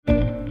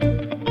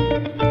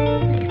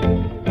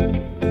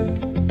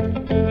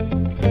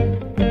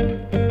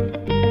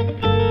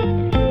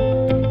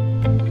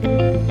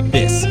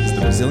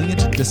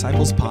Resilient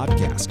Disciples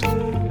Podcast,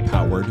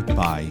 powered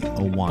by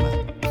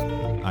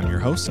Awana. I'm your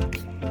host,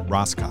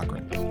 Ross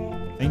Cochran.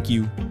 Thank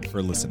you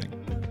for listening.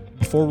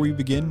 Before we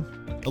begin,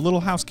 a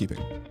little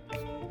housekeeping.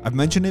 I've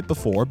mentioned it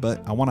before,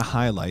 but I want to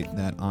highlight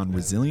that on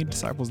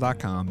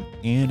resilientdisciples.com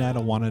and at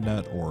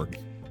awana.org,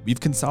 we've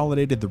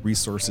consolidated the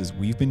resources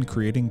we've been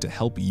creating to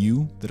help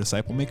you, the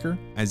disciple maker,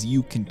 as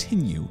you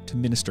continue to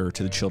minister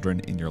to the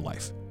children in your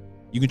life.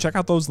 You can check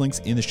out those links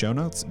in the show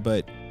notes,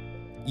 but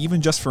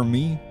even just for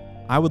me,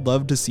 I would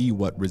love to see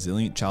what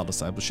resilient child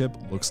discipleship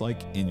looks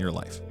like in your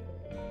life.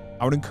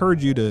 I would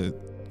encourage you to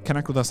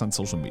connect with us on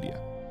social media.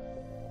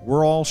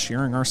 We're all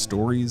sharing our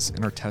stories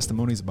and our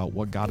testimonies about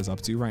what God is up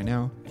to right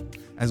now,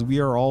 as we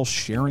are all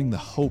sharing the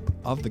hope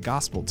of the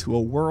gospel to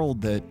a world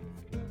that,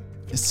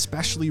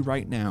 especially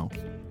right now,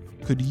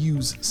 could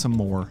use some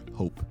more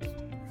hope.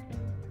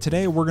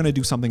 Today, we're going to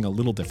do something a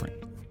little different.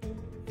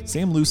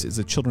 Sam Luce is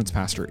a children's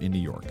pastor in New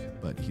York,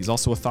 but he's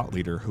also a thought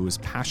leader who is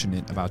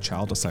passionate about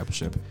child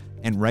discipleship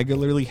and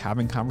regularly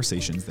having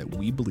conversations that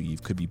we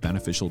believe could be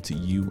beneficial to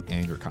you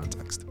and your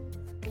context.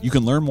 You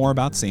can learn more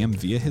about Sam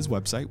via his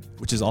website,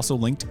 which is also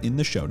linked in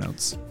the show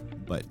notes.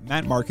 But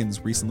Matt Markins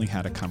recently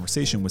had a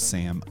conversation with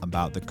Sam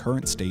about the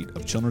current state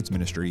of children's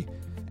ministry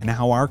and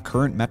how our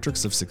current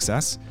metrics of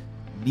success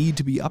need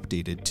to be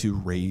updated to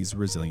raise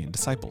resilient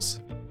disciples.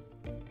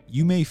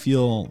 You may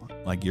feel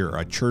like you're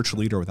a church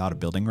leader without a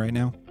building right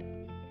now,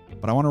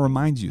 but I want to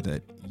remind you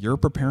that you're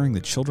preparing the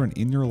children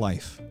in your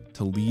life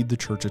to lead the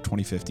Church of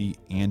 2050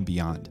 and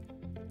beyond.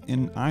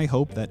 And I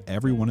hope that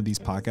every one of these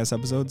podcast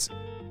episodes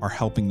are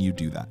helping you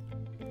do that.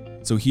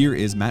 So here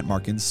is Matt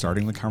Markins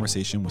starting the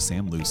conversation with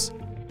Sam Luce,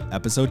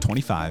 episode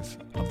 25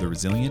 of the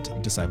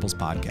Resilient Disciples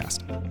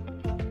Podcast.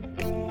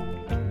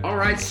 All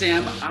right,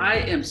 Sam, I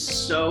am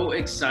so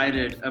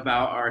excited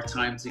about our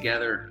time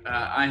together.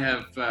 I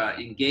have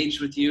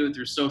engaged with you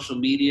through social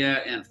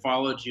media and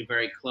followed you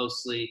very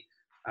closely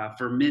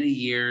for many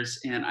years.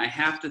 And I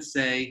have to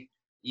say,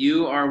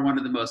 you are one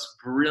of the most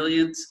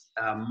brilliant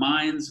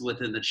minds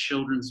within the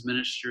children's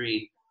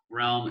ministry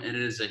realm. And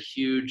it is a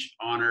huge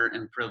honor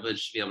and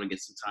privilege to be able to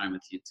get some time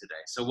with you today.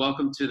 So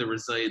welcome to the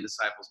Resilient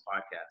Disciples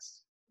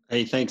Podcast.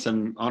 Hey, thanks.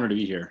 I'm honored to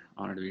be here.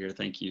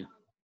 Thank you.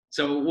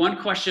 So one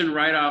question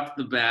right off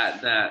the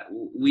bat that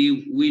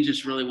we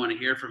just really want to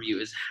hear from you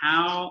is,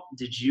 how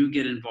did you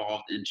get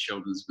involved in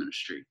children's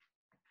ministry?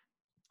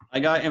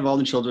 I got involved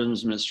in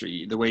children's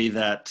ministry the way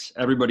that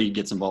everybody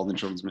gets involved in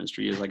children's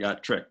ministry is I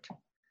got tricked.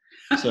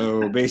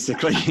 So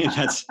basically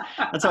that's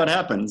how it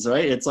happens,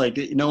 right? It's like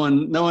no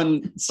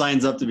one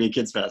signs up to be a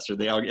kids pastor.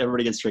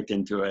 Everybody gets tricked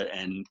into it,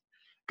 and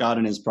God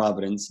in his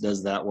providence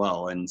does that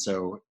well. And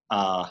so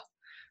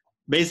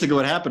basically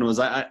what happened was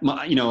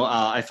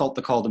I felt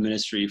the call to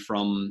ministry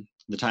from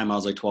the time I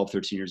was like 12,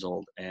 13 years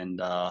old.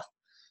 And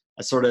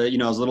I sort of,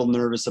 I was a little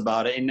nervous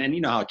about it. And you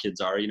know how kids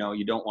are, you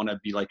don't want to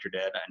be like your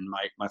dad. And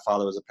my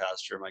father was a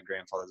pastor, my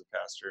grandfather was a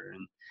pastor.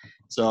 And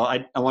so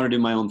I want to do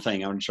my own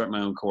thing. I want to chart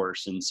my own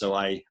course. And so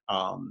I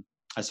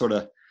sort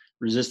of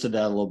resisted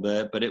that a little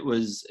bit, but it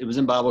was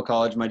in Bible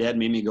college. My dad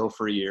made me go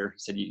for a year. He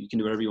said, you can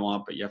do whatever you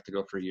want, but you have to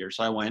go for a year.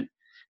 So I went,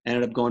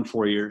 ended up going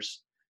 4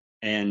 years.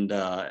 And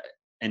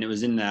it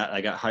was in that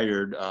I got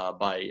hired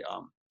by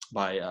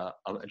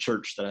a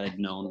church that I had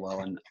known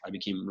well, and I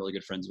became really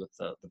good friends with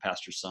the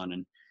pastor's son.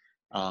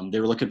 And they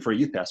were looking for a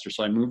youth pastor,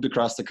 so I moved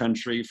across the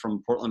country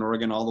from Portland,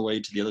 Oregon, all the way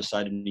to the other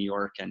side of New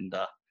York. And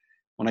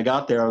when I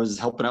got there, I was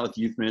helping out with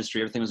youth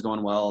ministry. Everything was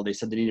going well. They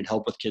said they needed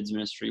help with kids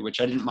ministry,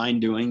 which I didn't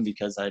mind doing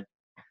because I'd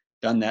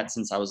done that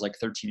since I was like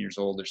 13 years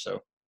old or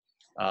so.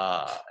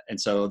 But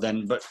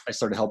I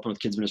started helping with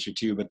kids ministry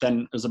too. But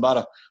then it was about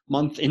a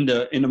month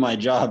into my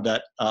job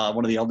that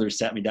one of the elders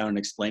sat me down and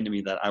explained to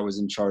me that I was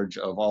in charge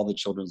of all the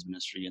children's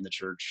ministry in the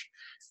church,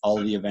 all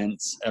of the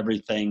events,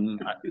 everything.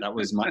 That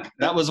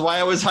was why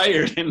I was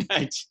hired, and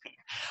I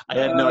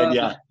had no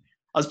idea.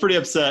 I was pretty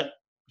upset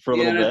for a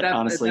little bit,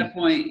 honestly. At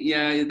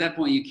that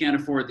point, you can't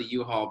afford the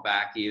U-Haul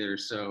back either.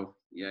 So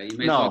yeah, you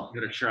may as well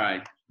give it a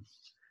try.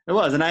 It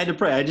was, and I had to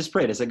pray. I just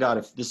prayed. I said, God,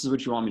 if this is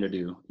what you want me to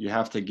do, you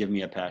have to give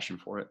me a passion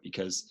for it,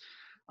 because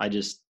I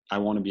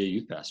want to be a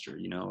youth pastor,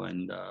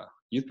 and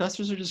youth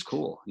pastors are just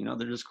cool.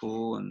 They're just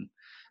cool, and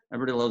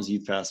everybody loves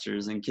youth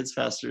pastors, and kids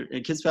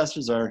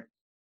pastors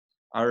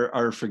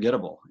are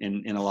forgettable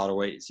in a lot of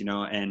ways,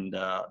 and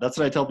that's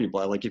what I tell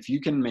people. If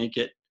you can make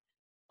it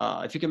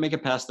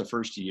past the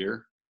first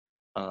year,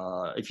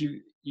 if you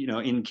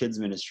in kids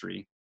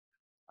ministry,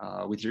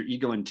 with your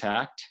ego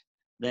intact,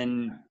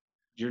 then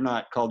you're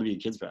not called to be a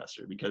kids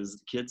pastor,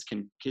 because kids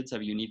have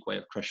a unique way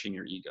of crushing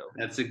your ego.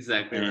 That's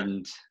exactly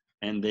right.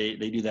 And they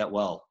do that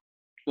well.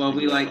 Well,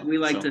 we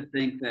like to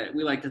think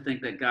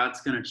that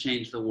God's going to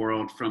change the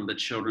world from the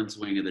children's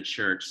wing of the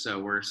church. So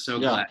we're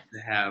glad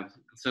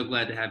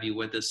to have you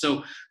with us.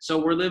 So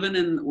we're living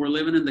in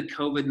the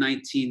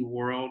COVID-19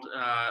 world.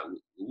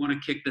 We want to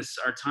kick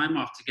our time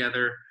off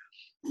together.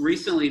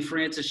 Recently,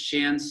 Francis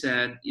Chan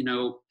said,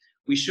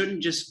 we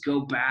shouldn't just go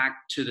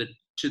back to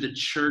the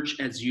church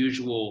as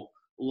usual,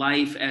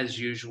 life as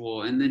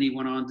usual. And then he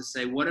went on to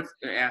say, what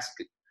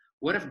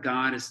what if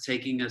God is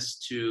taking us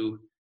to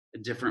a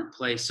different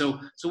place? So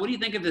what do you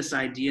think of this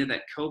idea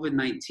that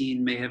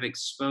COVID-19 may have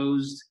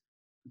exposed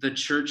the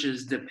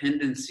church's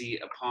dependency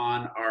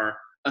upon our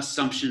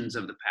assumptions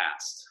of the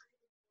past?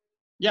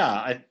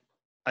 Yeah,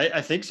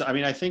 I think so. I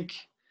mean, I think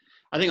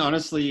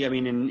honestly, I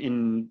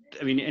mean,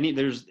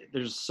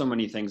 there's so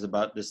many things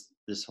about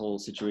this whole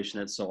situation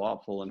that's so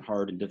awful and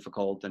hard and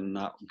difficult and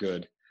not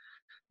good.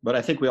 But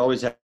I think we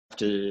always have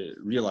to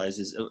realize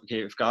is,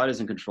 okay, if God is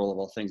in control of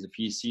all things, if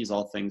he sees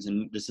all things,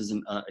 and this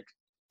isn't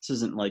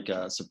like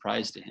a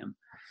surprise to him,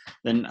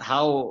 then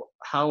how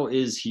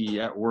is he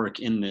at work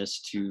in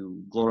this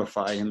to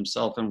glorify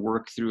himself and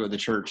work through the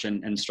church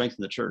and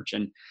strengthen the church?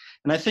 And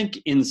I think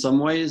in some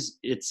ways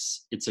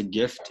it's a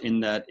gift in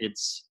that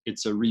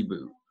it's a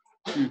reboot,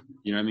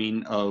 you know what I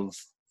mean, of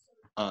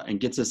and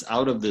gets us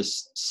out of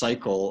this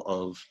cycle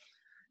of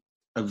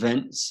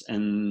events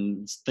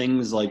and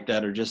things like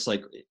that are just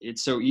like,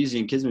 it's so easy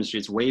in kids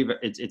ministry.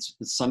 It's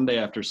Sunday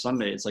after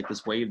Sunday. It's like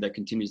this wave that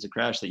continues to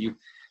crash that you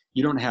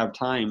don't have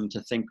time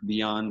to think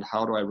beyond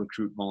how do I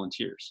recruit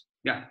volunteers?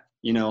 Yeah.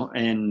 You know,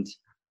 and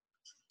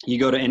you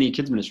go to any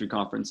kids ministry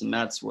conference and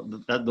those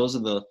are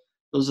the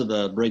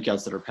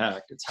breakouts that are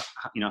packed. It's,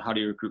 you know, how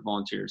do you recruit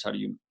volunteers? How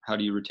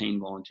do you retain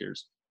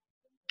volunteers?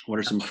 What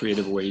are some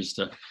creative ways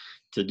to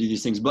do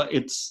these things? But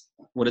I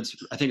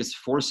think it's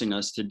forcing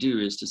us to do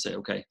is to say,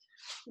 okay,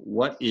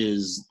 what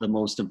is the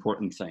most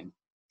important thing?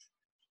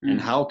 And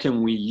how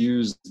can we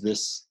use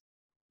this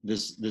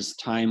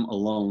time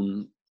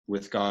alone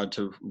with God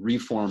to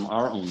reform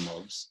our own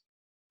loves?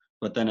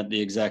 But then at the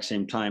exact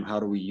same time, how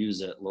do we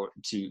use it, Lord,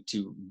 to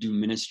do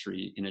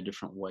ministry in a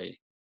different way?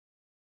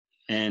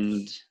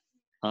 And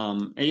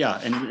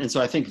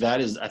so I think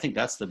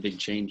that's the big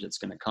change that's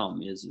going to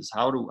come is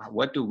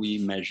what do we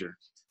measure?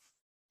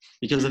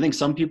 Because I think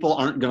some people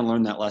aren't going to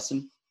learn that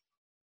lesson.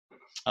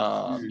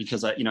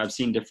 Because I've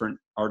seen different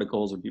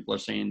articles where people are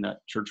saying that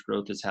church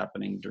growth is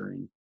happening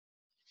during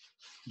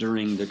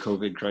the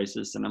COVID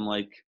crisis, and I'm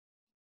like,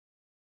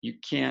 you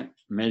can't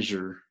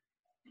measure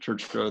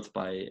church growth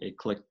by a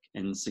click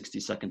and 60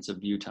 seconds of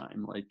view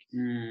time. Like,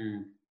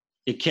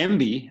 it can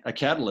be a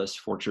catalyst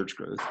for church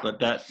growth, but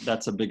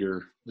that's a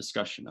bigger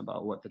discussion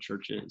about what the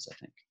church is, I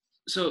think.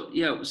 So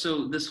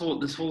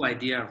this whole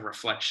idea of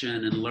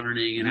reflection and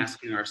learning and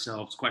asking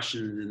ourselves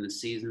questions in the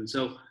season.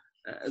 So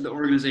the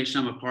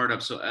organization I'm a part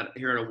of,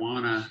 here at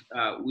Awana,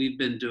 we've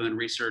been doing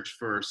research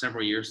for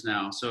several years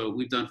now. So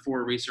we've done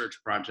 4 research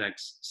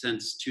projects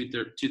since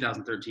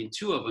 2013,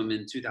 2 of them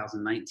in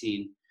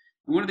 2019.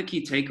 And one of the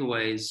key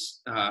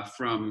takeaways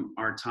from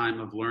our time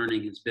of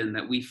learning has been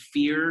that we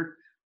fear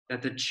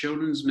that the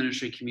children's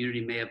ministry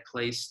community may have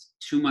placed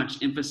too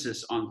much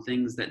emphasis on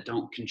things that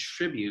don't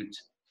contribute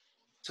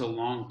to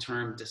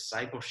long-term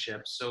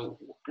discipleship. So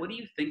what do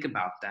you think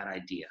about that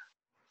idea?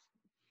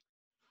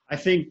 I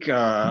think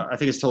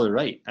it's totally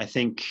right. I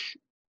think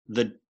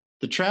the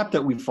trap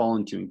that we fall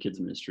into in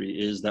kids ministry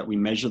is that we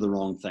measure the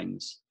wrong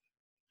things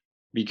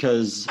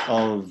because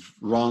of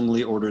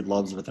wrongly ordered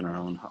loves within our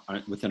own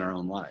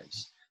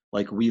lives.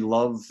 Like, we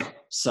love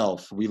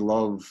self, we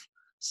love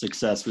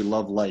success, we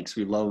love likes,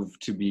 we love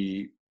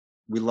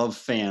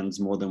fans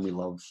more than we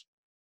love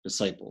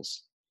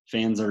disciples.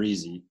 Fans are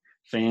easy.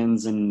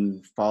 Fans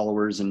and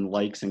followers and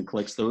likes and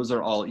clicks, those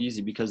are all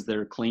easy because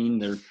they're clean.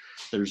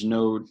 There's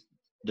no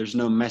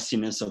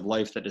messiness of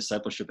life that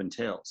discipleship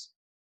entails.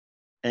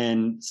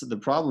 And so the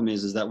problem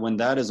is that when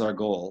that is our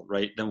goal,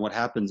 right, then what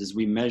happens is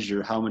we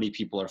measure how many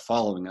people are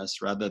following us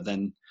rather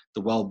than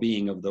the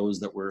well-being of those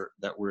that we're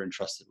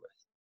entrusted with.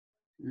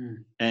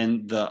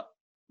 And the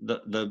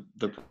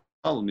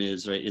problem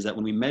is, right, is that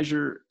when we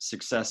measure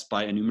success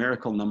by a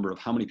numerical number of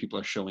how many people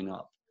are showing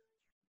up,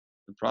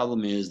 the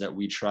problem is that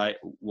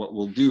what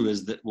we'll do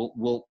is that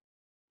we'll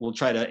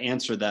try to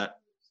answer that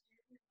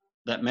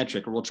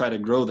metric, or we'll try to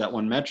grow that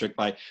one metric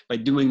by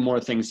doing more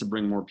things to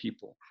bring more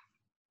people.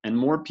 And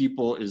more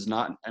people is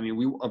not, I mean,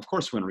 we of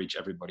course want to reach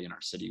everybody in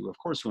our city. We of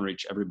course want to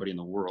reach everybody in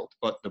the world.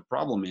 But the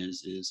problem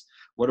is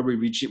what are we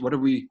reaching? What are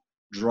we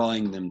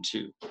drawing them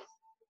to?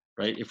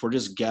 Right? If we're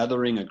just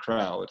gathering a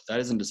crowd, that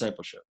isn't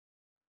discipleship.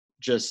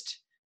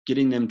 Just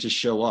getting them to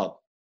show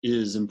up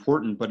is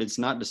important, but it's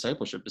not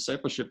discipleship.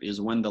 Discipleship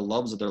is when the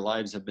loves of their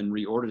lives have been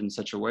reordered in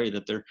such a way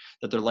that their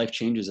life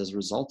changes as a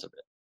result of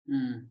it.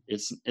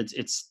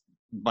 It's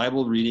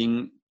Bible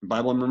reading,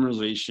 Bible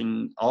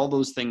memorization, all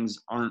those things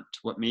aren't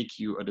what make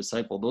you a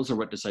disciple. Those are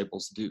what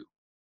disciples do.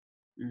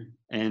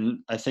 And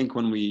I think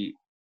when we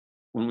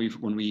fail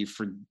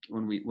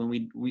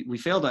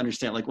to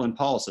understand, like when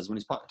Paul says, when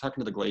he's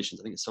talking to the Galatians,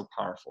 I think it's so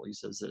powerful. He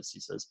says this, he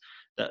says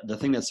that the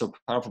thing that's so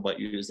powerful about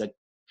you is that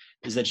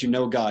you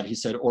know God, he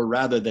said, or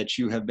rather that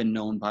you have been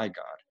known by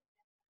God.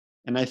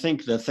 And I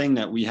think the thing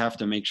that we have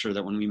to make sure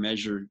that when we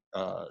measure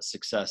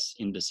success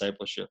in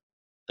discipleship,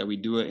 that we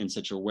do it in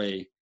such a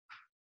way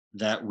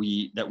that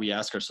we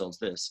ask ourselves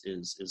this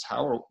is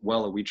how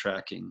well are we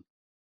tracking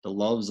the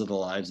loves of the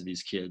lives of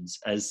these kids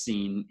as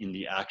seen in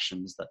the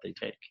actions that they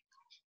take.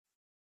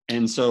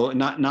 And so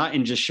not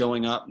in just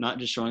showing up,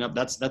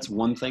 that's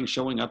one thing.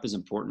 Showing up is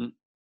important,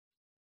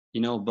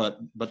 but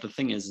the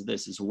thing is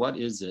this is what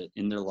is it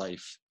in their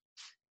life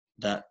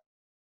that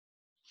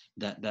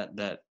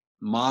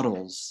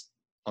models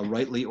a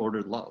rightly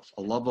ordered love,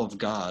 a love of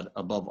God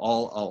above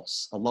all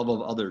else, a love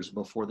of others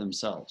before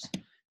themselves,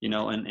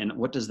 and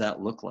what does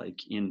that look like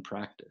in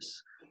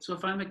practice? So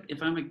if I'm a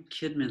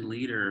Kidmin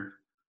leader,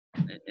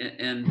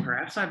 and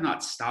perhaps I've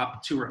not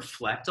stopped to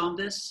reflect on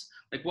this,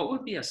 like what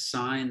would be a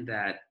sign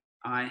that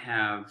I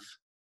have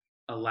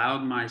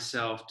allowed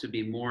myself to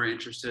be more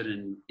interested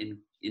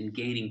in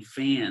gaining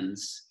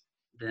fans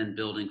than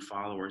building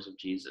followers of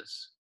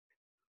Jesus?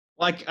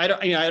 Like I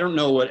don't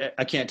know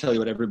I can't tell you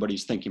what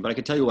everybody's thinking, but I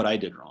can tell you what I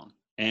did wrong.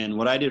 And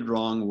what I did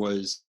wrong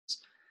was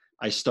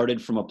I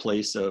started from a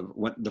place of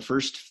the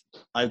first,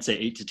 I'd say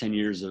 8 to 10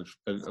 years of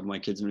my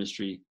kids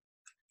ministry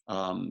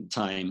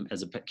time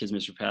as a kids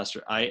ministry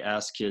pastor. I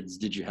asked kids,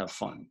 did you have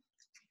fun?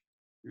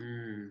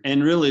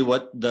 And really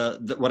what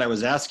what I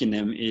was asking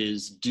them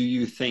is, do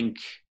you think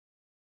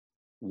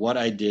what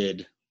I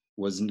did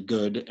was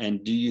good?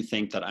 And do you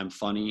think that I'm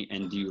funny?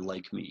 And do you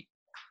like me?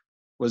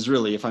 Was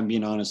really, if I'm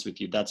being honest with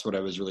you, that's what I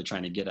was really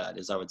trying to get at,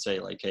 is I would say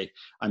like, hey,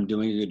 I'm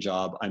doing a good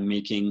job. I'm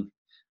making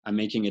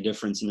a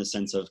difference in the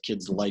sense of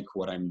kids like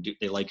what I'm doing.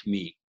 They like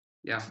me.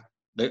 Yeah.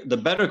 The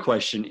better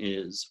question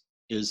is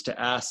to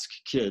ask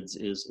kids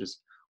is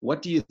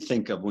what do you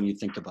think of when you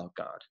think about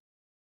God?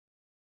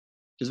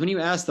 Because when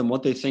you ask them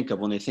what they think of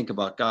when they think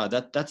about God,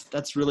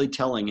 that's really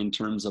telling in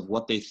terms of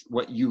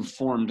what you've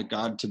formed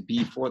God to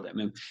be for them,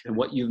 and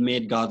what you've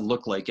made God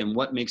look like, and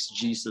what makes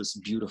Jesus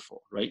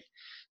beautiful, right?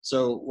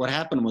 So what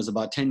happened was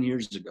about 10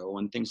 years ago,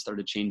 when things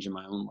started changing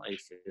my own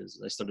life, is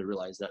I started to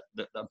realize that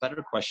the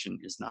better question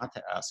is not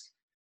to ask,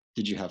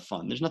 did you have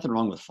fun? There's nothing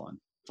wrong with fun.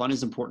 Fun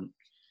is important.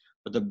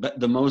 But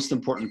the most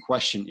important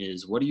question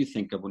is, what do you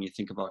think of when you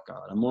think about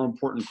God? A more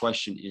important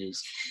question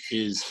is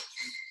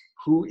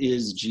who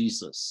is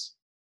Jesus?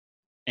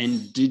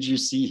 And did you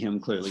see him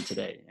clearly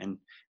today? And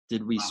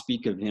did we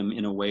speak of him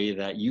in a way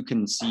that you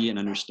can see and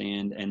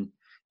understand? And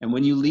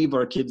when you leave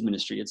our kids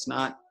ministry, it's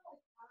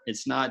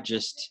not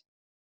just,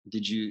 do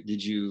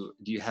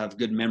you have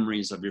good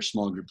memories of your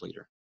small group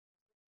leader?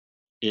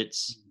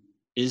 It's,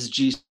 is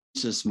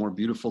Jesus more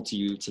beautiful to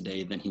you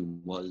today than he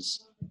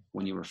was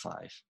when you were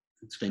 5,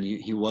 than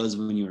he was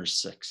when you were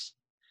 6?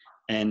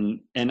 And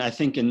I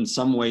think in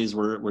some ways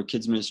where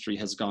kids ministry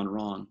has gone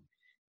wrong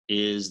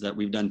is that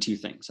we've done 2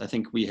 things. I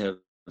think we have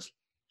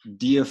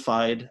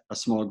deified a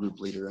small group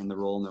leader and the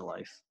role in their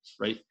life,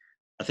 right?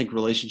 I think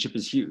relationship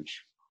is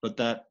huge, but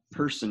that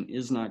person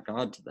is not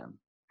God to them.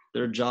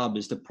 Their job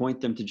is to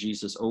point them to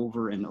Jesus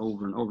over and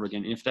over and over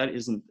again. And if that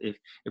isn't,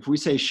 if we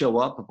say show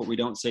up, but we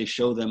don't say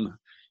show them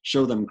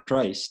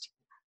Christ,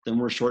 then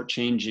we're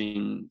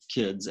shortchanging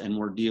kids and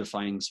we're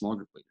deifying small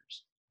group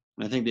leaders.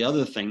 And I think the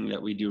other thing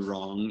that we do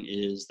wrong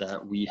is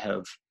that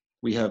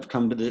we've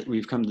come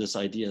to this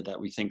idea that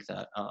we think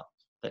that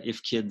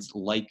if kids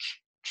like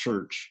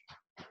church,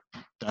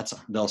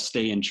 they'll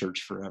stay in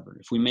church forever.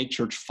 If we make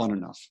church fun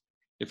enough,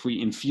 if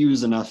we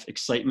infuse enough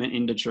excitement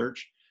into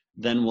church,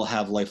 then we'll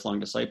have lifelong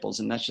disciples.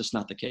 And that's just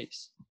not the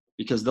case,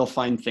 because they'll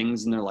find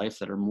things in their life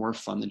that are more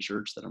fun than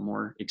church, that are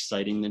more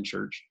exciting than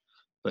church.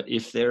 But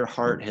if their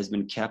heart has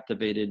been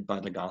captivated by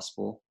the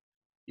gospel,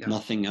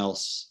 nothing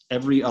else,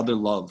 every other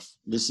love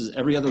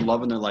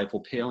in their life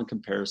will pale in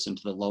comparison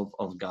to the love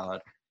of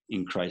God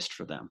in Christ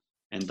for them.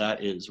 And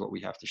that is what we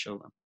have to show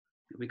them.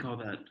 We call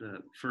that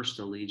first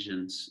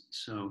allegiance.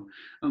 So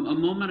a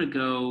moment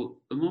ago,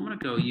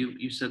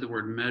 you said the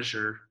word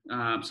measure.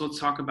 So let's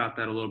talk about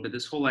that a little bit.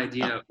 This whole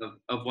idea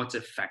of what's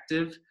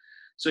effective.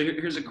 So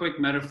here's a quick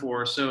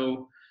metaphor.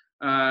 So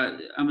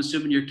I'm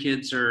assuming your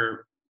kids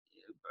are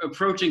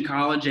approaching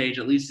college age,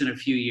 at least in a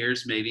few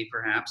years, maybe,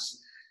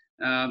 perhaps.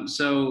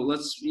 So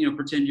let's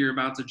pretend you're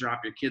about to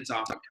drop your kids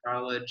off at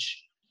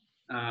college.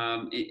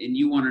 And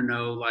you want to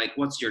know, like,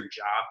 what's your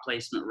job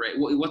placement rate?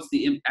 What's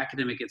the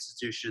academic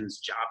institution's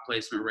job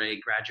placement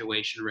rate,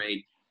 graduation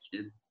rate,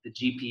 the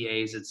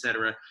GPAs, et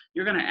cetera?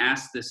 You're going to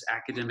ask this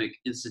academic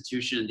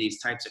institution these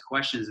types of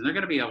questions, and they're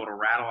going to be able to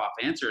rattle off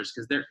answers,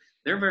 because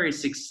their very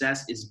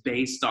success is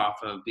based off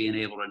of being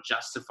able to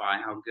justify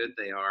how good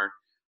they are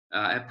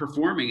at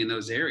performing in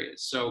those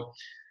areas. So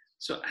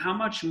how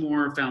much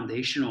more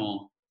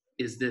foundational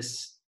is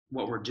this,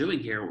 what we're doing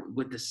here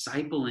with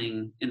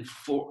discipling and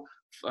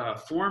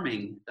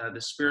forming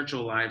the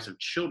spiritual lives of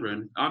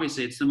children?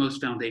 Obviously, it's the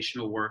most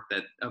foundational work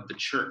of the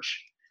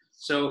church.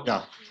 So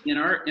in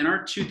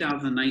our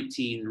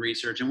 2019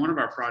 research, in one of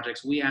our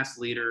projects, we asked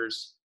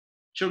leaders,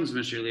 children's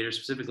ministry leaders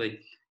specifically,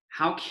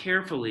 how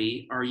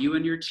carefully are you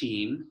and your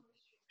team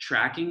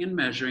tracking and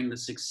measuring the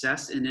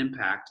success and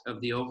impact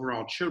of the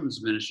overall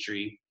children's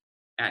ministry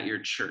at your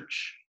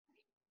church?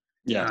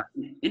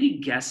 Any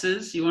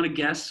guesses? You want to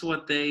guess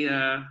what they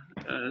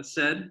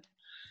said?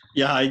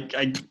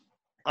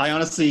 I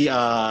honestly,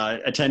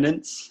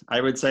 attendance,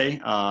 I would say.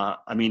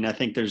 I mean, I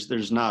think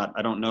there's not,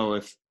 I don't know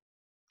if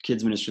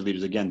kids ministry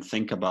leaders, again,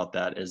 think about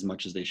that as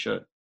much as they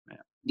should.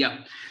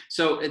 Yeah.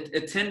 So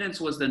attendance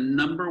was the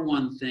number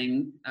one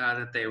thing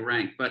that they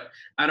ranked. But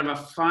out of a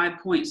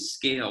 5-point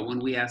scale, when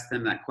we asked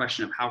them that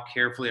question of how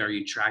carefully are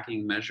you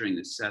tracking, measuring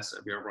the success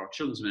of your overall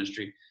children's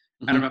ministry,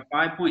 out of a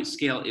 5-point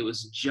scale, it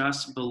was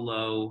just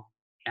below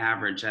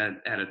average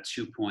at a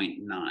 2.9.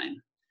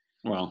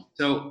 Wow.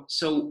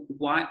 So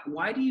why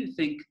do you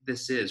think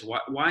this is?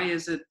 Why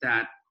is it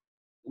that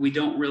we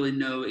don't really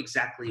know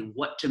exactly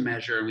what to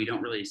measure and we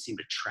don't really seem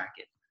to track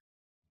it?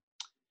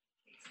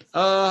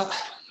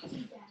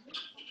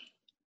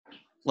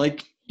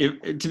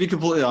 To be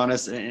completely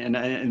honest,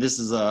 and this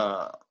is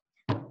a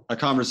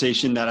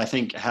conversation that I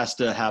think has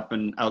to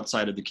happen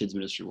outside of the kids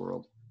ministry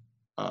world,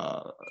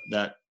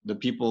 that the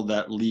people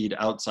that lead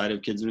outside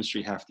of kids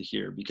ministry have to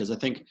hear, because I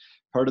think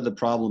part of the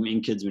problem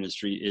in kids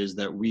ministry is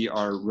that we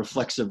are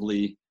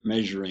reflexively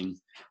measuring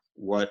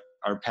what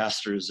our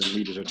pastors and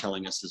leaders are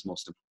telling us is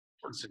most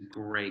important. It's a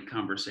great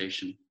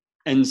conversation.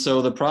 And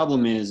so the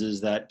problem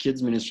is that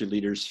kids ministry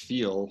leaders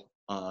feel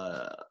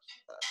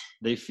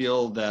they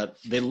feel that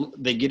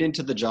they get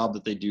into the job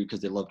that they do because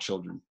they love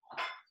children,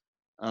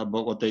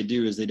 but what they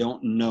do is they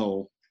don't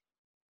know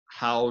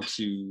how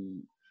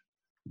to.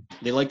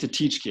 They like to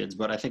teach kids,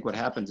 but I think what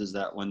happens is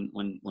that when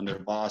their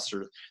boss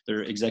or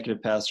their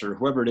executive pastor or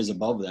whoever it is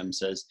above them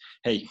says,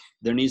 "Hey,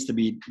 there needs to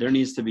be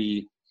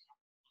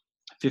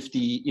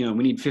 50.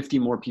 We need 50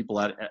 more people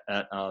at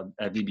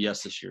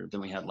VBS this year than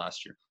we had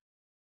last year."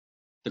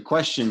 The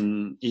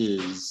question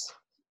is,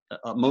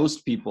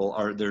 most people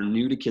they're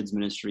new to kids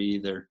ministry.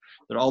 They're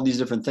all these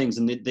different things,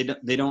 and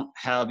they don't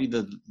have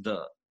either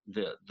the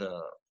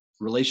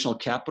relational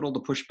capital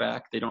to push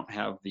back. They don't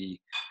have the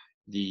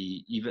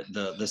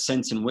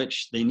sense in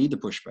which they need to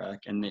push back,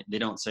 and they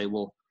don't say,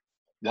 well,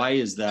 why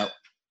is that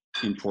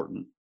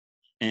important?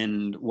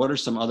 And what are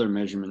some other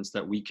measurements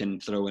that we can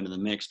throw into the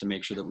mix to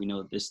make sure that we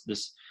know that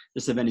this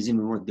event is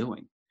even worth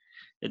doing?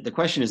 The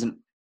question isn't,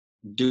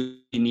 do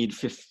we need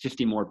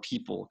 50 more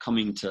people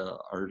coming to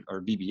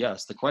our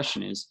VBS? The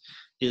question is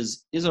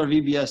our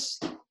VBS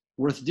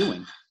worth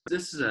doing?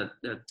 This is a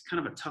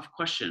kind of a tough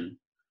question,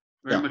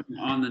 very much an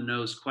on the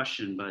nose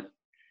question, but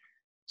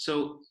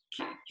so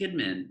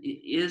KidMin,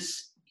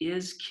 is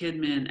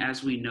KidMin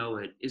as we know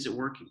it, is it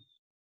working?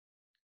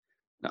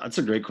 No, that's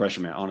a great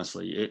question, man.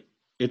 Honestly,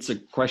 it's a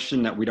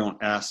question that we don't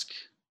ask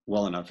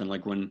well enough. And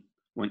like when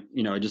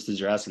just as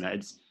you're asking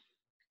that,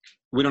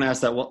 we don't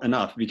ask that well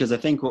enough, because I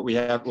think what we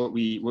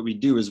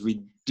do is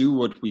we do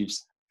what we've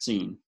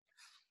seen.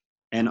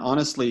 And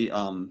honestly,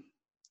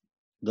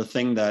 the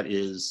thing that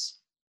is,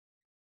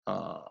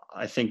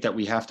 I think that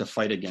we have to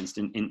fight against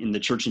in the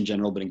church in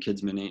general, but in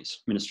kids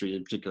ministry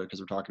in particular, because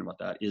we're talking about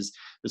that, is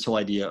this whole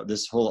idea,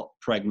 this whole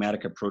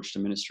pragmatic approach to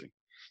ministry.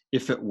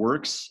 If it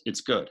works, it's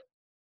good.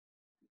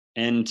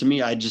 And to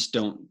me, I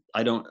don't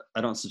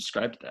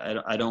subscribe to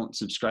that. I don't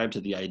subscribe to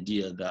the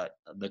idea that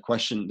the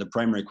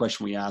primary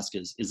question we ask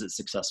is it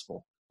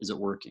successful? Is it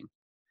working?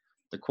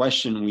 The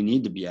question we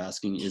need to be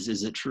asking is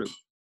it true?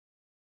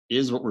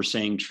 Is what we're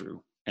saying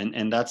true?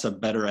 And that's a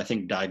better, I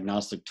think,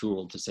 diagnostic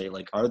tool to say,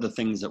 like, are the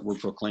things that we're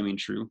proclaiming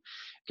true?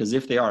 Because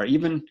if they are,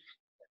 even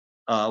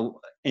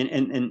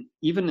and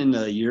even in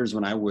the years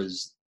when I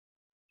was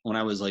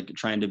like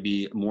trying to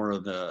be more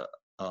of a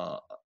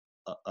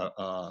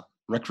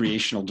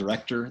recreational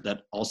director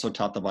that also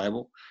taught the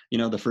Bible,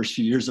 the first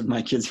few years of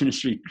my kids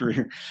ministry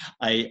career,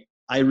 I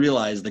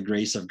realized the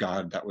grace of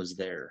God that was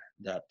there,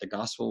 that the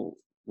gospel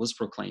was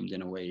proclaimed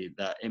in a way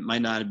that it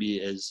might not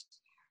be as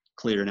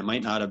clear, and it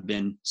might not have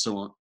been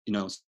so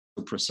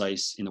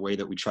precise in the way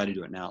that we try to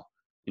do it now.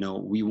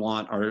 We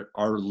want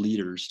our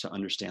leaders to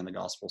understand the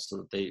gospel so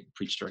that they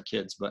preach to our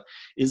kids. But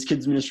is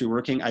kids ministry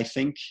working? I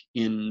think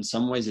in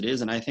some ways it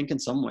is, and I think in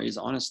some ways,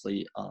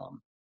 honestly,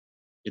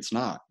 it's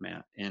not,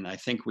 man. And I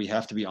think we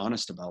have to be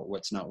honest about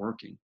what's not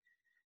working.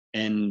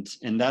 And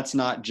that's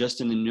not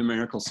just in the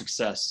numerical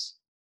success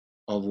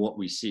of what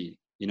we see,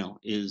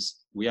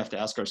 is we have to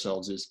ask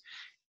ourselves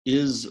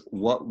is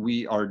what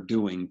we are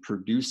doing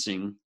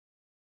producing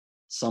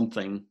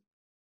something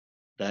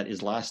that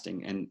is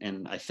lasting?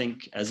 And I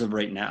think as of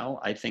right now,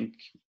 I think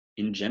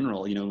in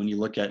general, when you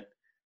look at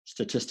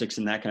statistics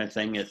and that kind of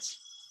thing,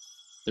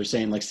 they're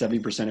saying like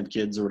 70% of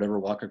kids or whatever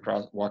walk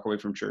away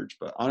from church.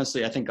 But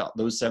honestly, I think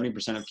those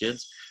 70% of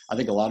kids, I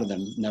think a lot of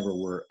them never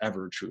were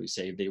ever truly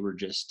saved. They were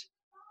just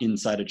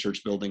inside a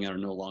church building and are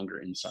no longer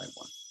inside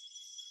one.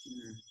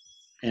 Mm.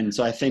 And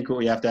so I think what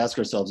we have to ask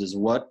ourselves is,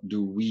 what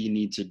do we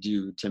need to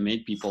do to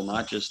make people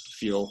not just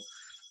feel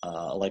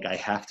like I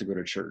have to go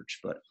to church,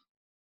 but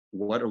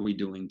what are we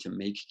doing to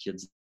make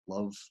kids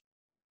love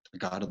the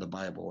God of the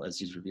Bible as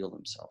he's revealed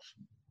himself?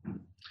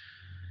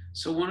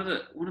 So one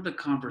of the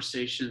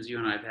conversations you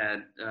and I've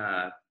had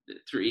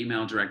through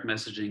email, direct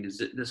messaging, is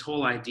that this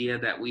whole idea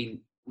that we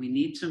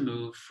need to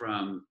move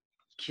from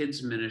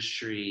kids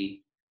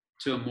ministry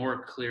to a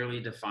more clearly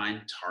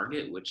defined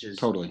target, which is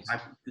totally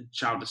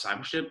child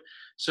discipleship.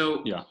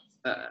 So yeah.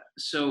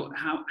 So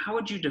how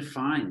would you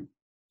define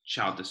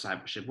child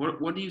discipleship?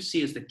 What do you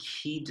see as the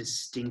key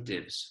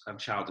distinctives of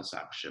child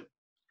discipleship?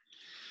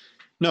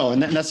 No,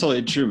 and that's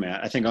totally true,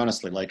 Matt. I think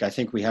honestly, like, I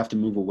think we have to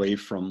move away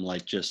from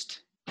like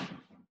just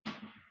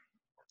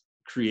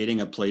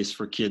creating a place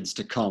for kids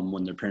to come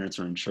when their parents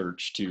are in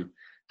church to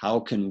how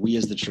can we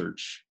as the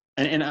church,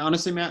 and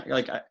honestly, Matt,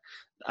 like,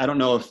 I don't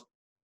know if,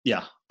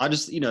 yeah, I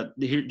just,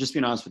 here, just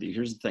being honest with you,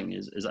 here's the thing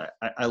is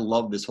I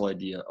love this whole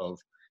idea of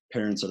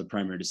parents are the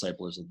primary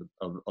disciplers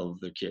of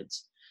their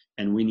kids.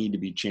 And we need to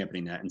be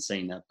championing that and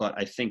saying that. But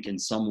I think in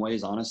some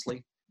ways,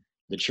 honestly,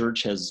 the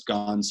church has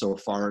gone so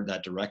far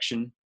that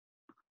direction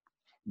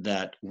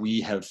that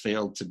we have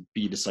failed to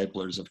be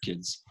disciplers of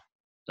kids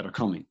that are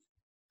coming,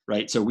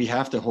 right? So we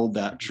have to hold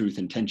that truth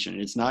in tension.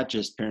 It's not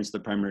just parents, the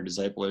primary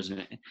disciplers.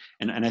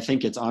 And I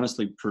think it's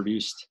honestly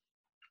produced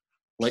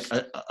like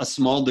a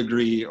small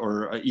degree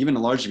or even a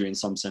large degree in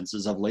some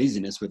senses of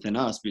laziness within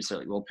us. We say,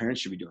 like, well, parents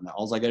should be doing that.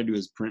 All I got to do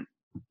is print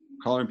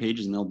coloring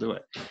pages and they'll do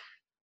it.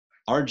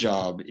 Our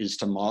job is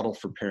to model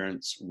for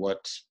parents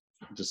what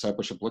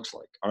discipleship looks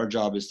like. Our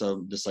job is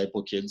to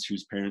disciple kids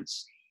whose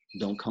parents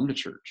don't come to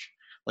church.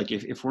 Like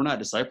if we're not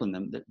discipling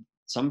them, that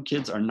some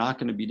kids are not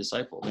going to be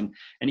discipled.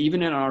 And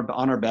even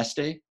on our best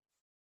day,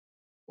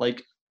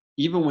 like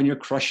even when you're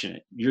crushing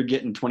it, you're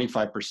getting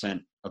 25%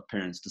 of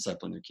parents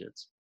discipling their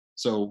kids.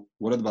 So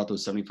what about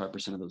those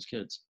 75% of those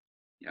kids?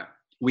 Yeah,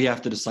 we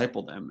have to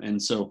disciple them.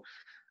 And so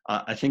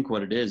I think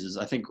what it is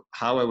I think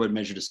how I would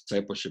measure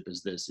discipleship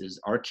is this, is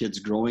our kids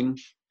growing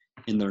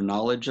in their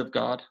knowledge of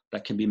God?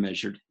 That can be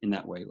measured in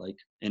that way. Like,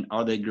 and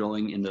are they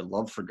growing in their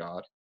love for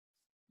God?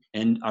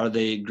 And are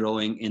they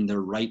growing in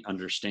their right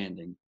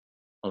understanding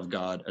of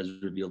God as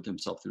revealed to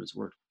himself through his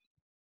word?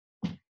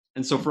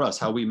 And so for us,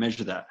 how we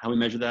measure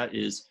that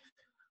is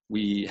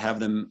we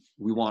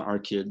want our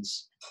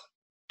kids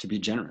to be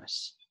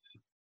generous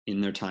in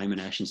their time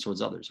and actions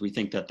towards others. We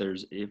think that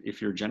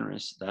if you're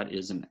generous, that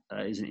is an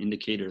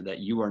indicator that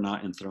you are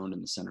not enthroned in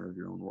the center of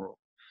your own world.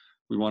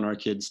 We want our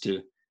kids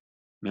to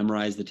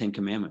memorize the 10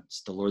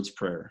 Commandments, the Lord's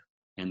Prayer,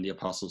 and the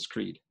Apostles'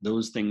 Creed.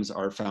 Those things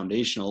are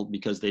foundational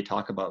because they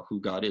talk about who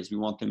God is. We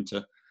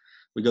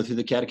go through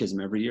the catechism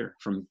every year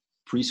from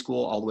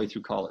preschool all the way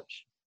through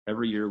college.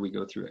 Every year we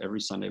go through it.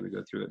 Every Sunday we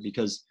go through it,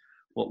 because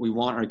what we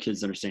want our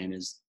kids to understand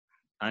is,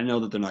 I know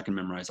that they're not going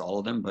to memorize all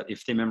of them, but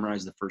if they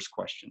memorize the first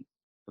question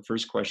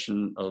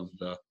of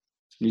the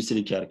New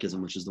City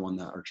Catechism, which is the one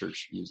that our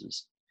church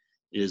uses,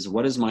 is,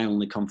 what is my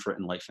only comfort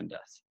in life and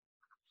death?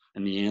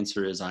 And the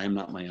answer is, I am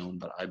not my own,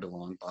 but I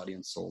belong body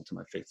and soul to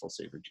my faithful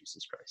Savior,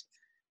 Jesus Christ.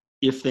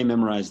 If they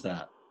memorize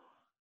that,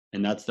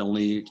 and that's the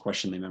only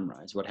question they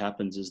memorize, what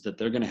happens is that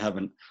they're going to have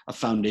a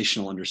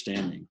foundational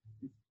understanding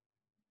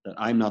that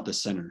I'm not the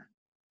sinner.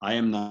 I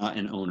am not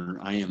an owner.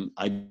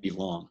 I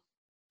belong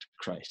to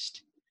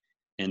Christ.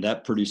 And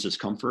that produces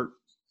comfort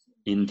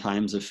in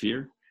times of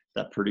fear.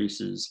 That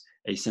produces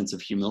a sense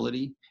of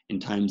humility in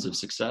times of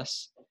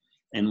success.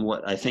 And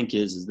what I think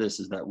is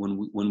that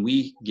when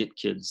we get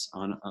kids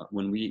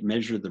when we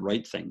measure the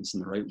right things in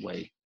the right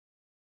way,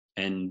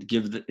 and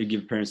give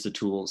parents the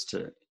tools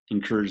to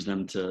encourage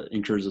them to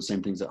encourage those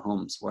same things at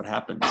home, so what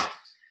happens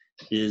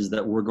is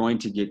that we're going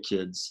to get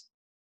kids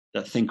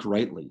that think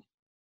rightly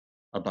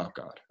about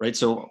God, right?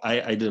 So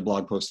I did a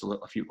blog post a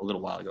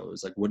little while ago. It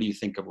was like, what do you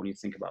think of when you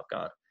think about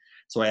God?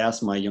 So I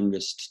asked my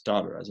youngest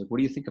daughter, I was like, what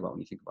do you think about when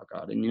you think about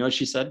God? And you know what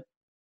she said?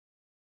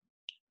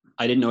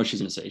 I didn't know what she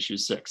was going to say. She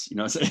was 6,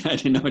 I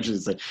didn't know what she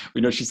was going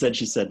to say.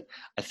 She said,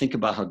 I think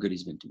about how good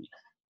he's been to me.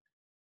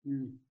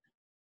 Mm.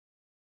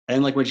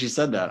 And like when she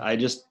said that,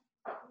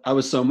 I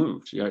was so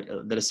moved that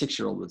a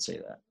 6-year-old would say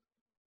that.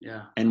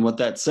 Yeah. And what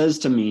that says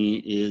to me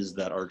is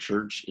that our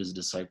church is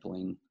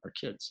discipling our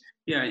kids.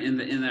 Yeah. In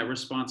that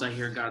response, I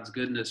hear God's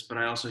goodness, but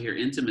I also hear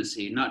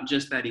intimacy, not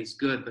just that he's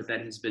good, but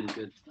that he's been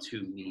good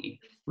to me.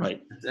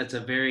 Right. That's a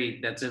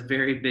very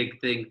big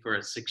thing for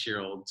a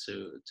 6-year-old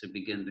to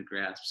begin to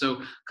grasp.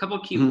 So a couple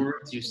of key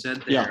words you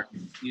said there.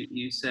 Yeah.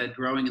 You said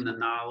growing in the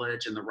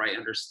knowledge and the right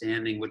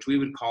understanding, which we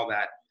would call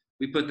that,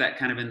 we put that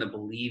kind of in the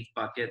believe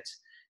bucket.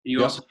 And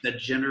you also said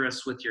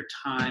generous with your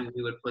time.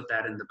 We would put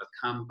that in the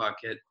become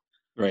bucket.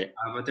 Right.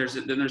 But there's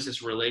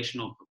this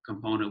relational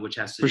component, which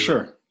has to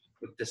do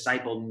with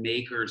disciple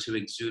makers who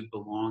exude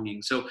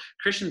belonging. So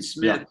Christian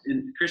Smith,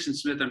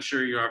 I'm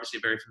sure you're obviously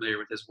very familiar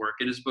with his work.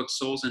 In his book,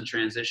 Souls in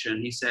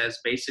Transition, he says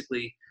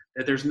basically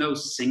that there's no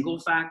single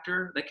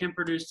factor that can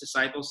produce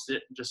disciples.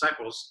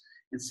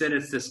 Instead,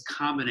 it's this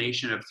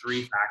combination of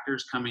 3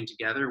 factors coming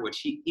together, which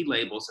he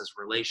labels as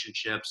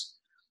relationships,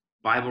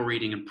 Bible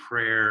reading and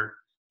prayer,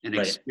 and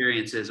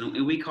experiences.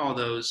 And we call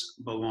those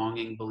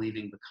belonging,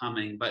 believing,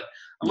 becoming. But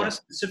I want to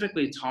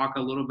specifically talk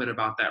a little bit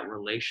about that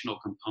relational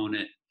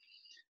component.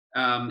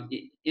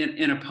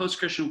 In a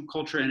post-Christian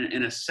culture and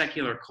in a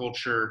secular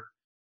culture,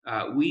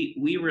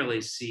 we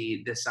really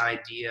see this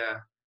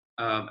idea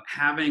of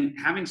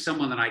having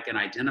someone that I can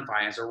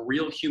identify as a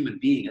real human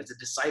being, as a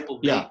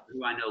disciple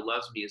who I know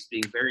loves me, as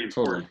being very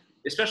important. Totally.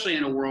 Especially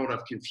in a world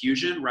of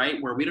confusion,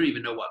 right, where we don't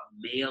even know what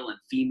male and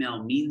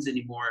female means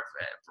anymore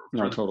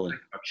for totally.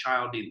 A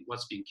child,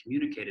 what's being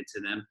communicated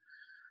to them.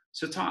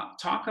 So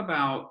talk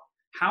about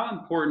how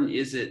important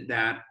is it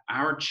that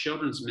our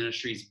children's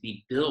ministries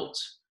be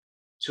built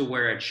to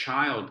where a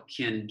child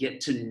can get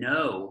to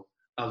know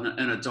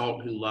an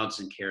adult who loves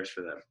and cares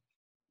for them.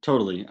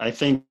 Totally. I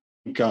think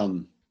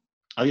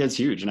that's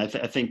huge. And I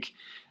think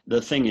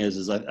the thing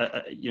is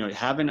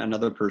having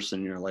another person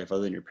in your life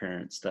other than your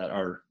parents that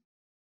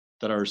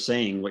are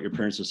saying what your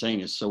parents are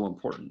saying is so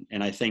important.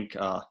 And I think,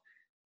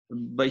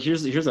 but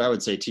here's what I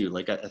would say too,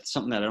 like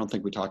something that I don't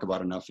think we talk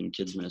about enough in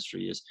kids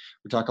ministry is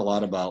we talk a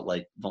lot about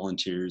like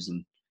volunteers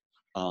and,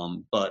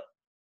 but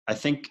I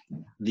think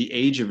the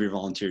age of your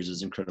volunteers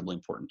is incredibly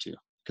important too.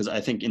 Because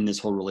I think in this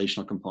whole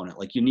relational component,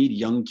 like you need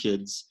young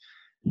kids,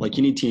 like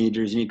you need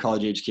teenagers, you need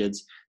college age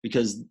kids,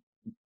 because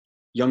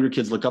younger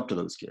kids look up to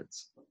those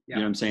kids. Yeah. You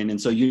know what I'm saying? And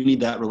so you need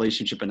that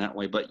relationship in that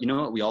way. But you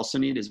know what we also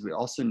need is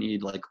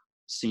like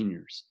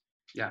seniors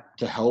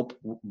to help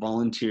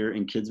volunteer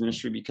in kids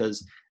ministry,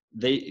 because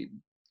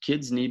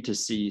kids need to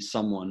see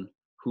someone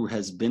who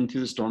has been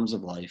through the storms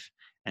of life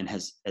and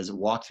has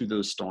walked through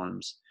those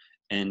storms.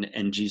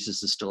 And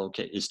Jesus is still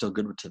okay, is still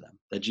good to them,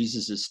 that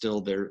Jesus is still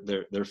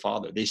their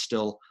father. They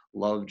still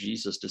love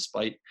Jesus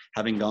despite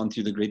having gone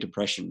through the Great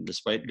Depression,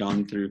 despite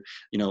gone through,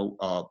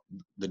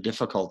 the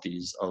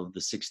difficulties of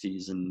the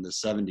 60s and the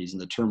 70s and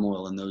the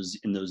turmoil in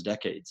those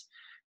decades.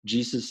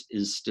 Jesus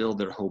is still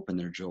their hope and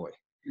their joy.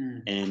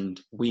 And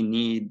we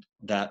need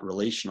that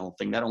relational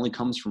thing that only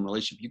comes from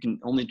relationship. You can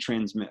only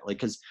transmit,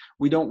 because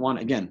we don't want,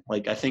 again,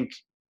 I think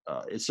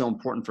it's so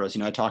important for us.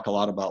 I talk a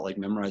lot about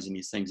memorizing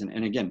these things.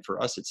 And again,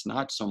 for us, it's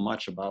not so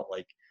much about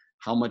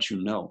how much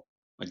you know.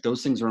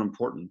 Those things are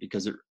important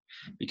because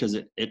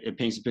it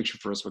paints a picture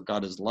for us what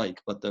God is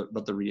like. But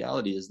the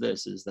reality is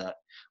this, is that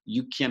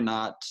you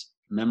cannot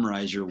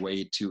memorize your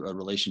way to a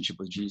relationship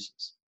with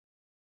Jesus.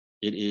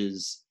 It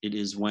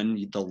is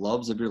when the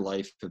loves of your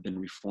life have been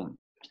reformed.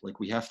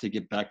 We have to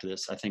get back to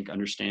this, I think,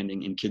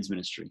 understanding in kids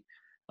ministry,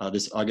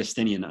 this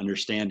Augustinian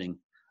understanding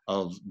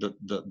of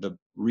the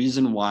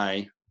reason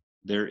why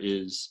there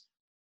is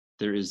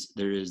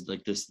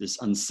this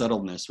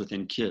unsettledness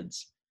within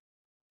kids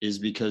is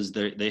because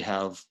they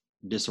have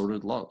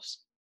disordered loves.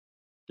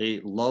 They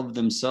love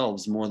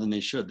themselves more than they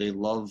should. They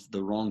love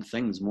the wrong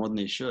things more than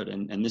they should.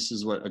 And this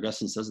is what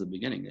Augustine says at the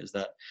beginning, is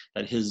that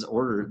his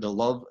order, the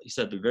love, he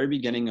said at the very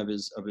beginning of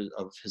his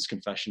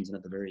confessions and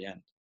at the very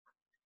end,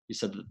 he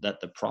said that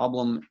the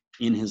problem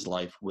in his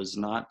life was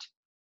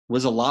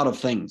a lot of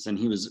things, and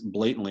he was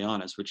blatantly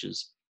honest, which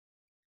is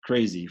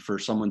crazy for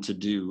someone to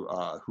do,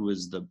 who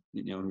was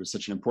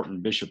such an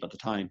important bishop at the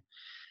time.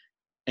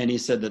 And he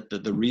said that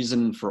the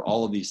reason for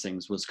all of these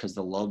things was because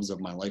the loves of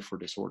my life were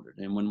disordered.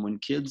 And when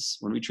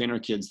we train our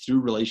kids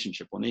through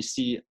relationship, when they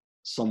see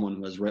someone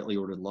who has rightly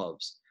ordered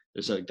loves,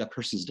 there's that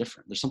person's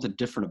different. There's something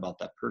different about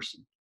that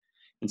person.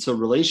 And so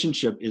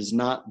relationship is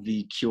not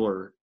the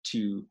cure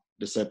to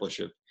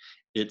discipleship.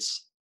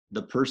 It's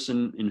the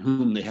person in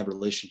whom they have a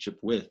relationship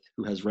with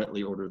who has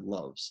rightly ordered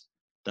loves.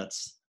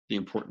 That's the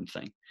important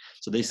thing.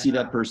 So they see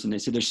that person, they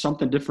say there's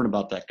something different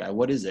about that guy.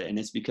 What is it? And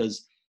it's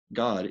because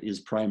God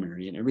is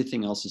primary and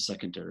everything else is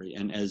secondary.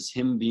 And as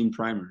him being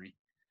primary,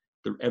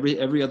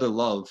 every other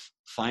love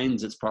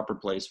finds its proper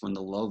place when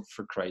the love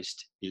for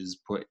Christ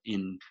is put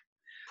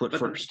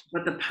first.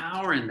 But the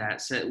power in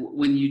that,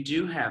 when you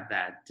do have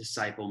that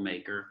disciple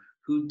maker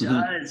who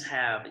does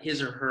have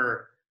his or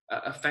her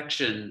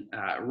affection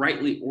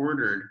rightly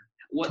ordered,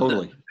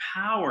 the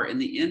power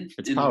and the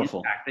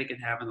impact they can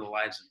have in the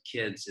lives of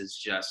kids is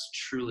just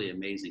truly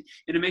amazing.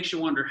 And it makes you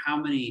wonder how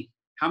many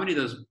of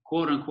those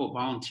quote unquote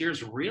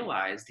volunteers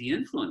realize the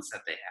influence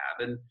that they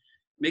have, and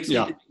makes me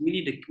think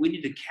we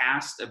need to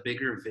cast a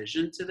bigger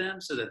vision to them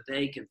so that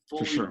they can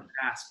fully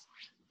grasp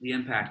the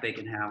impact they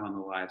can have on the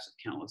lives of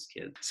countless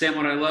kids. Sam,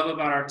 what I love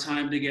about our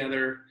time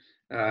together,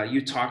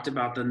 you talked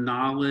about the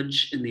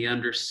knowledge and the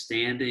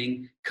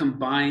understanding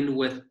combined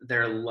with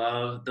the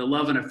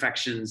love and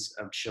affections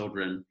of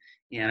children.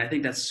 And I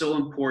think that's so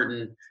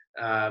important.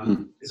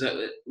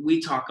 We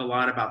talk a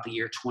lot about the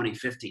year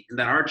 2050, and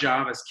that our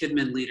job as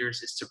KidMin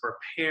leaders is to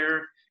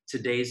prepare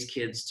today's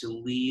kids to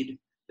lead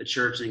the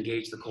church and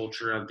engage the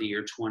culture of the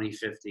year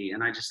 2050.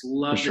 And I just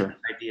love that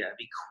idea of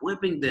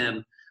equipping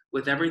them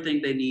with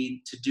everything they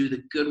need to do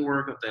the good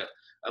work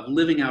of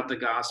living out the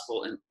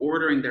gospel and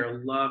ordering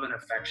their love and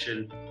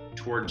affection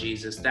toward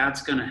Jesus.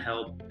 That's going to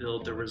help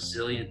build the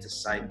resilient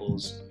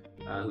disciples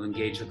who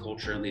engage the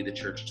culture and lead the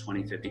church of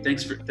 2050.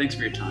 Thanks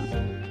for your time.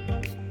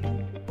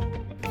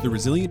 The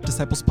Resilient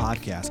Disciples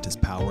podcast is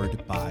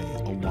powered by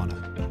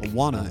Awana.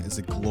 Awana is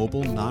a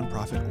global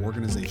nonprofit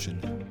organization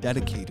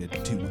dedicated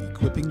to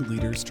equipping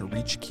leaders to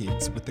reach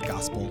kids with the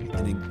gospel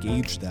and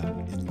engage them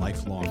in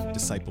lifelong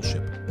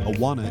discipleship.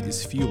 Awana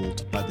is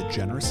fueled by the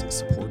generous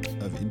support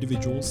of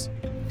individuals,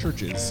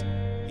 churches,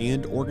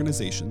 and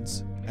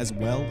organizations, as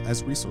well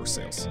as resource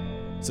sales.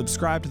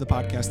 Subscribe to the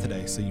podcast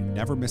today so you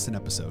never miss an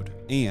episode,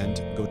 and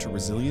go to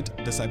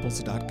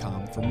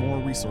resilientdisciples.com for more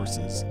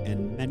resources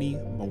and many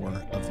more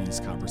of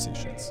these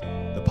conversations.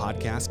 The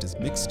podcast is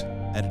mixed,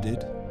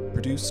 edited,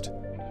 produced,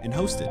 and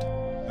hosted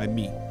by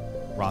me,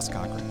 Ross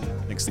Cochran.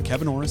 Thanks to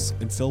Kevin Orris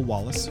and Phil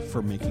Wallace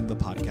for making the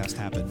podcast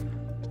happen.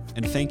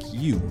 And thank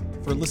you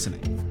for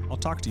listening. I'll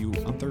talk to you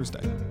on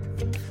Thursday.